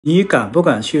你敢不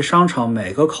敢去商场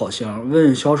买个烤箱，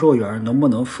问销售员能不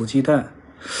能孵鸡蛋？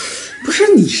不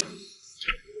是你，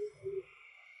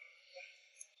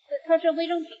它是微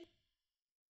蒸烤。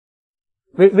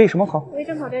为什么烤？微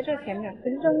蒸烤在这前面，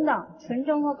纯蒸的，纯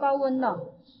蒸和高温的。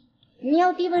你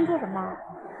要低温做什么？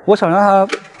我想让它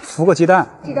孵个鸡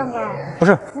蛋。鸡蛋糕？不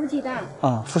是，孵鸡蛋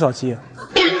啊，孵小鸡。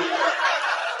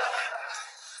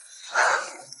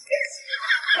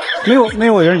没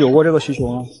有人有过这个需求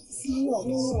吗？没有。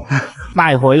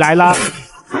买回来了。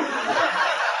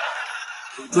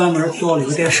专门挑了一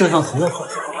个带摄像头的烤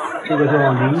箱，这个叫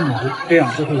零毛，这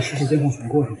样就可以实时监控全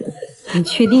过程。你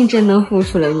确定真能孵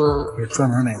出来吗？也专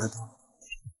门买的刀。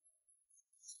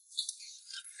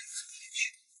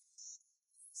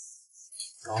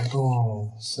调到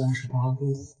38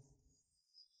度。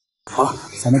好了，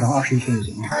咱们等21分就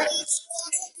行了。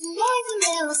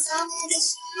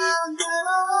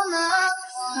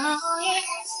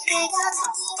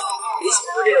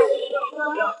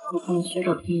我看你学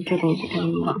着拼这东西太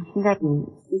硬了，现在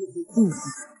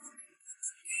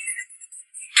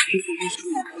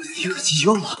有鸡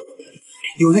叫了，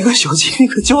有那个小鸡那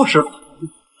个叫声。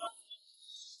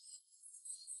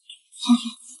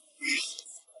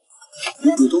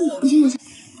不动了。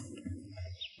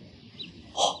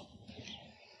哦，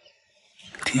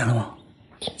听见了吗？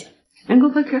听见。能给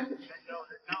我快点，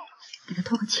给他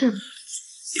透个气儿吧。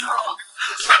听到了吗？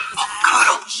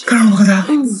看到了吗？刚才？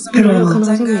看到了吗？看到好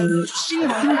像没。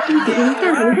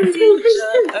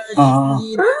啊！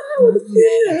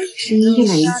声音越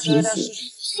来越清晰。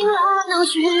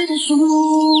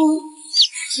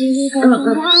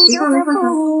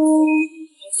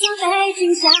像北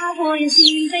京下过演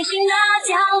习飞行的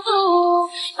脚步，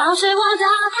放水我的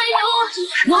态度，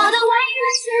我的未来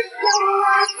是由我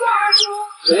做主。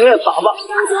爸爸。选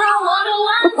择我的完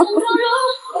整投入，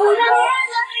不让眼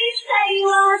的疲惫我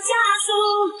加速，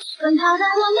奔跑的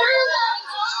我们。